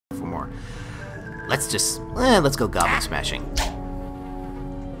Let's go goblin smashing.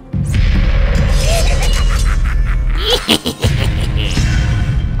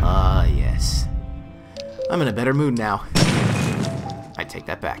 Ah, yes. I'm in a better mood now. I take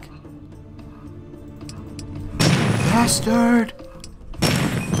that back. Bastard!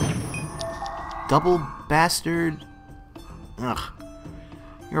 Double bastard? Ugh.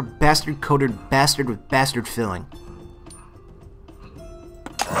 You're a bastard-coated bastard with bastard filling.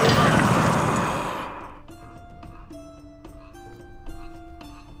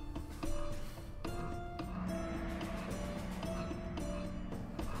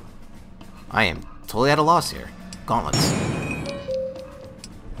 I am totally at a loss here. Gauntlets.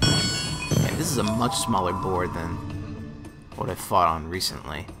 Yeah, this is a much smaller board than what I've fought on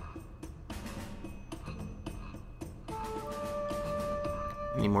recently.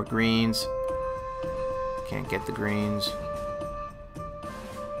 Any more greens? Can't get the greens.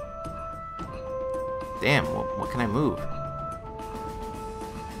 Damn, what can I move?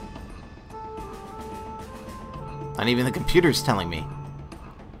 Not even the computer's telling me.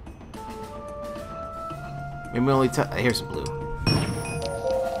 Maybe we only here's a blue.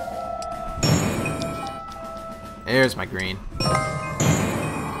 There's my green. I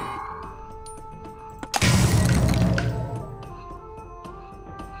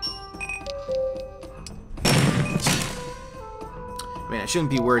mean, I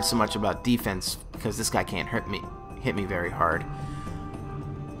shouldn't be worried so much about defense because this guy can't hit me very hard.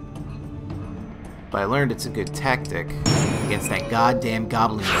 But I learned it's a good tactic against that goddamn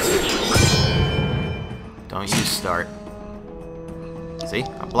goblin wizard. Don't use start. See?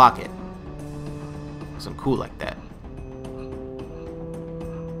 I block it. Because I'm cool like that.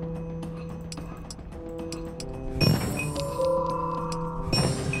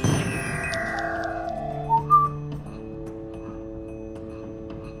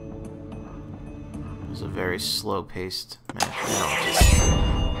 It was a very slow-paced match.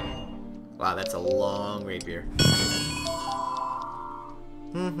 Wow, that's a long rapier.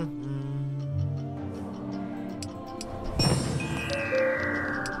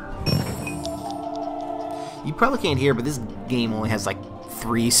 You probably can't hear, but this game only has like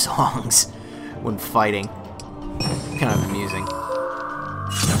 3 songs when fighting. Kind of amusing.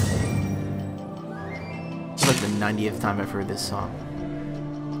 It's like the 90th time I've heard this song.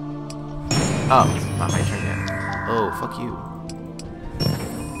 Oh, it's not my turn yet. Oh, fuck you.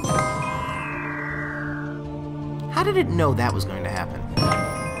 How did it know that was going to happen?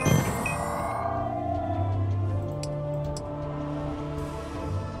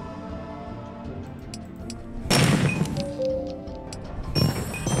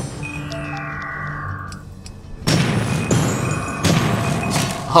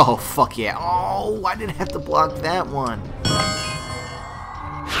 Oh, fuck yeah. Oh, why did I have to block that one?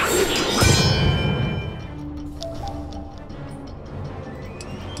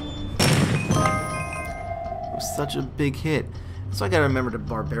 It was such a big hit. So I gotta remember to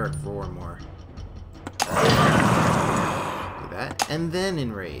barbaric roar more. Do that, and then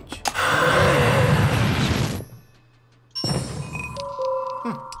enrage. I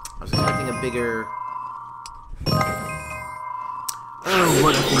was expecting a bigger... Oh,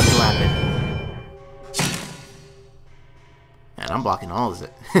 what a thing to happen. And I'm blocking all of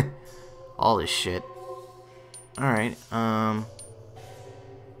it. All this shit. Alright, yeah,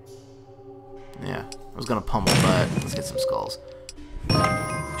 I was gonna pummel, but let's get some skulls.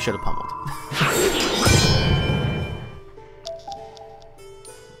 Should have pummeled.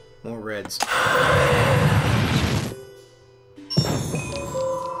 More reds.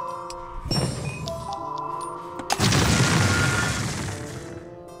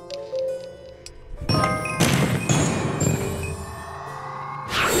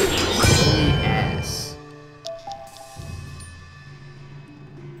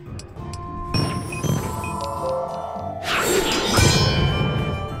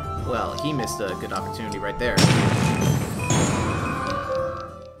 He missed a good opportunity right there.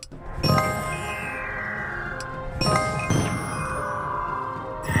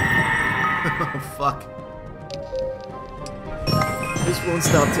 Oh, fuck. This won't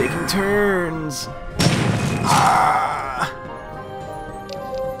stop taking turns. Ah!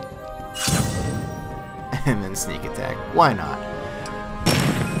 And then sneak attack. Why not?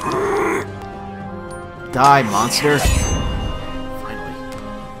 Die, monster.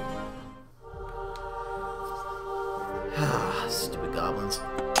 Stupid goblins.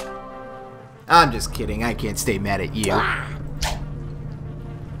 I'm just kidding. I can't stay mad at you.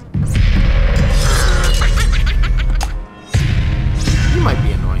 You might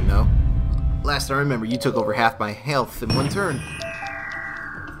be annoying, though. Last I remember, you took over half my health in one turn.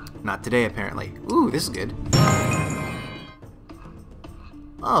 Not today, apparently. Ooh, this is good.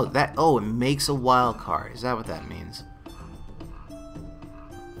 Oh, it makes a wild card. Is that what that means?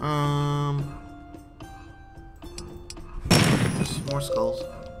 Just more skulls.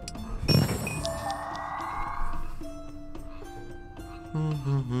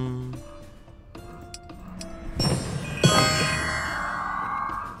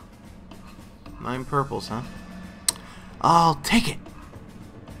 Nine purples, huh? I'll take it.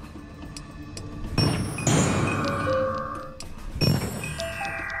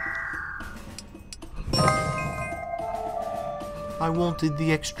 I wanted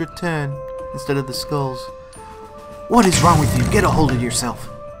the extra 10 instead of the skulls. What is wrong with you? Get a hold of yourself.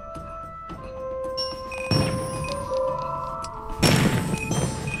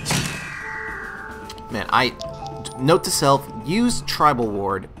 Man, note to self, use Tribal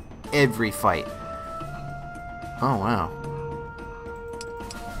Ward every fight. Oh, wow.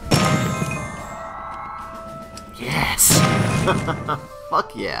 Yes!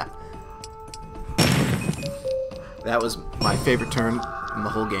 Fuck yeah. That was my favorite turn in the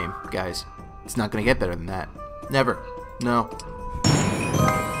whole game, guys. It's not gonna get better than that. Never. No.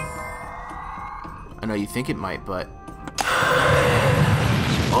 I know you think it might, but...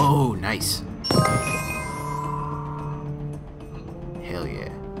 Oh, nice. Hell yeah.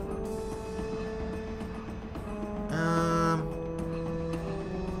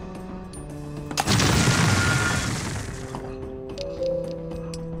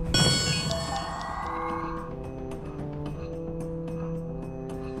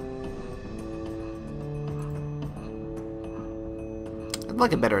 I'd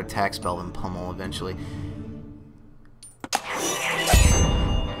like a better attack spell than Pummel eventually.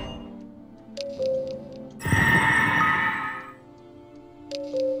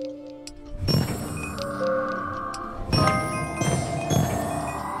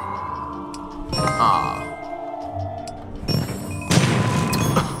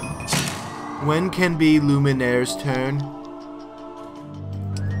 When can be Luminaire's turn?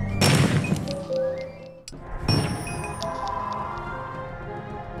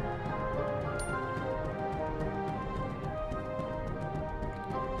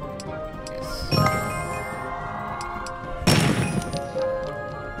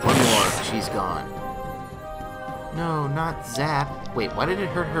 One more. She's gone. No, not Zap. Wait, why did it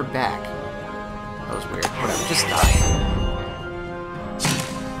hurt her back? That was weird. Whatever, just die.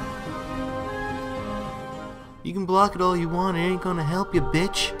 You can block it all you want, it ain't gonna help you,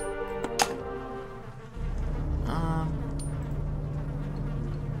 bitch.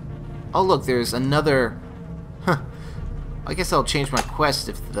 Oh look, there's another... Huh. I guess I'll change my quest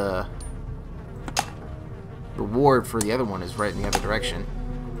if the reward for the other one is right in the other direction.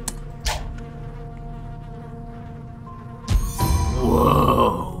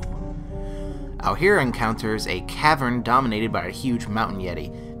 Whoa! Alhira encounters a cavern dominated by a huge mountain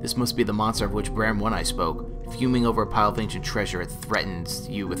Yeti. This must be the monster of which Bram 1 I spoke. Fuming over a pile of ancient treasure, it threatens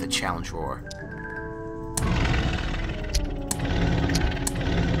you with a challenge roar.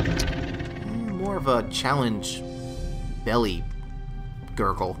 More of a challenge belly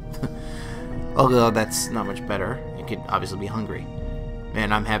gurgle. Although that's not much better. It could obviously be hungry.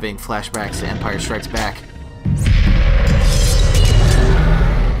 Man, I'm having flashbacks to Empire Strikes Back.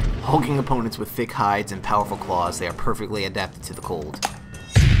 Hulking opponents with thick hides and powerful claws, they are perfectly adapted to the cold.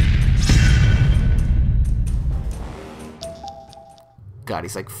 God,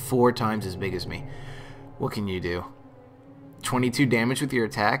 he's like 4 times as big as me. What can you do? 22 damage with your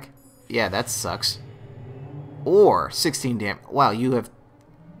attack? Yeah, that sucks. Or 16 damage. Wow, you have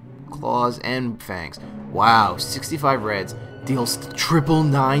claws and fangs. Wow, 65 reds. Deals triple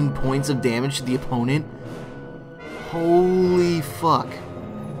 9 points of damage to the opponent. Holy fuck.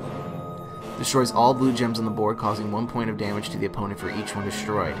 Destroys all blue gems on the board, causing 1 point of damage to the opponent for each one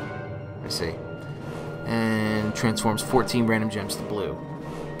destroyed. I see. And transforms 14 random gems to blue.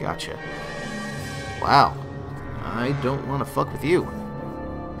 Gotcha. Wow. I don't want to fuck with you.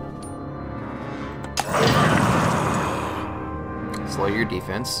 Slow your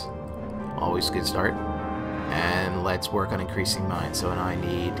defense. Always a good start. And let's work on increasing mine. So I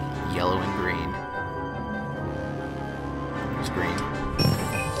need yellow and green. There's green.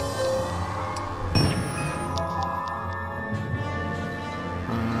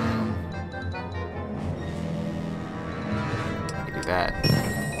 That.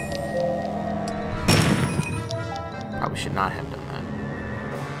 Probably should not have done that.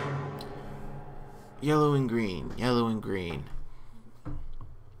 Yellow and green, yellow and green.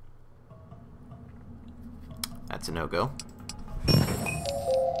 That's a no-go.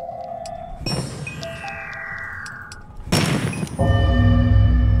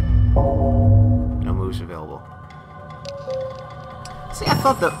 See, I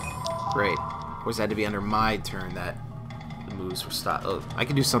thought the... Great. Of course, it had to be under my turn that the moves were stopped. Oh, I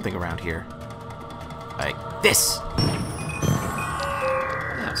can do something around here. Like this!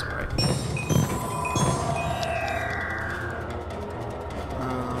 That's alright.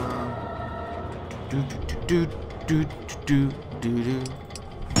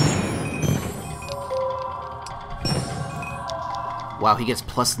 Wow, he gets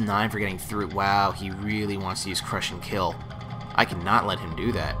 +9 for getting through. Wow, he really wants to use Crush and Kill. I cannot let him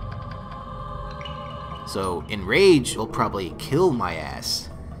do that. So, Enrage will probably kill my ass.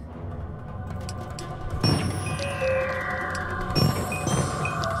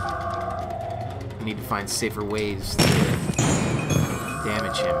 I need to find safer ways to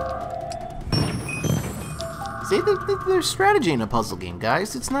damage him. See, there's strategy in a puzzle game,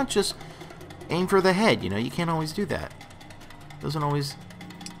 guys. It's not just aim for the head, you know. You can't always do that. Doesn't always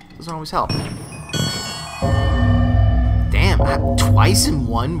help. Damn, twice in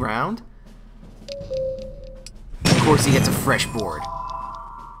one round? Of course he gets a fresh board.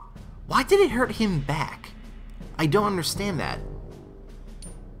 Why did it hurt him back? I don't understand that.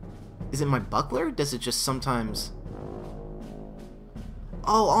 Is it my buckler? Does it just sometimes...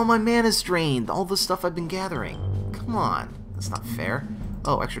 Oh, all my mana's drained. All the stuff I've been gathering. Come on. That's not fair.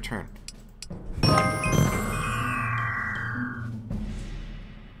 Oh, extra turn.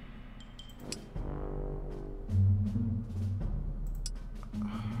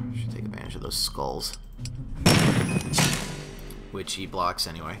 Should take advantage of those skulls. Which he blocks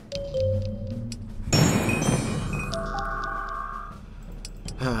anyway.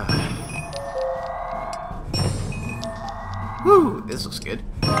 Woo! This looks good.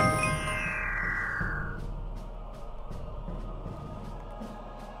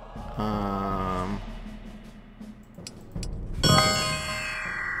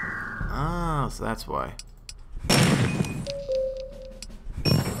 Ah, so that's why.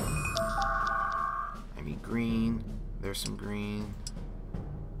 I need green. There's some green.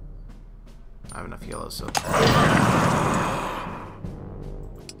 I have enough yellow, so...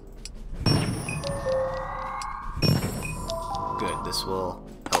 Good, this will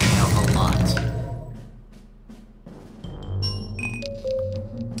help me out a lot.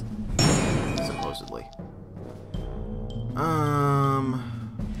 Supposedly.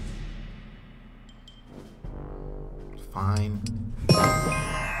 Fine.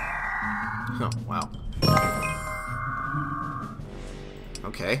 Oh, wow.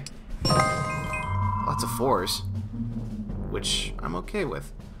 Okay. Lots of 4s. Which I'm okay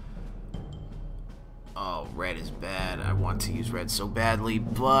with. Oh, red is bad. I want to use red so badly,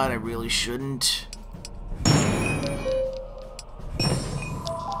 but I really shouldn't.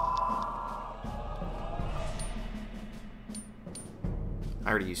 I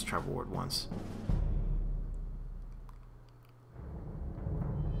already used Travel Ward once.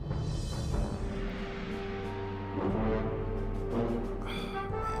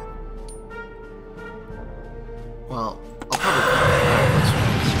 Well, I'll probably...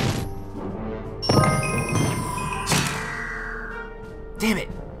 Damn it!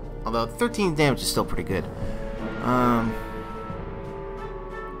 Although 13 damage is still pretty good.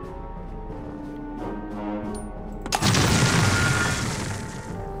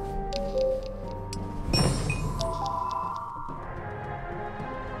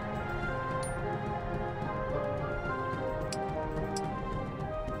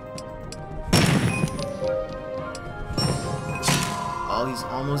 Oh, he's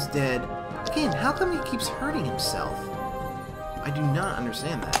almost dead. Again, how come he keeps hurting himself? I do not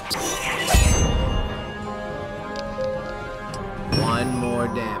understand that. One more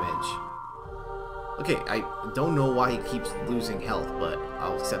damage. Okay, I don't know why he keeps losing health, but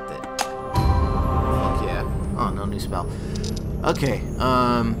I'll accept it. Fuck yeah. Oh, no new spell. Okay,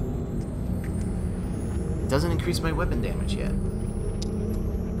 doesn't increase my weapon damage yet.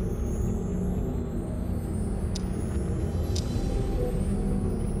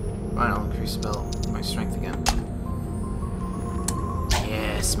 Fine, I'll increase my strength again.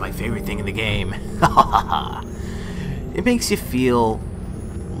 Yes, my favorite thing in the game. It makes you feel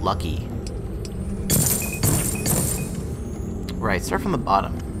lucky. Right, start from the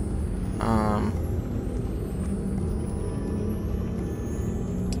bottom.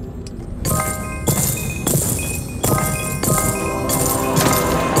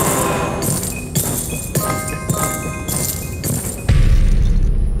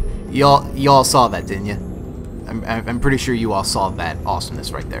 Y'all saw that, didn't you? I'm pretty sure you all saw that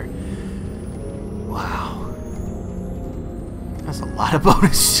awesomeness right there. Wow. That's a lot of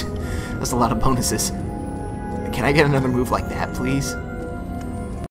bonus. That's a lot of bonuses. Can I get another move like that, please?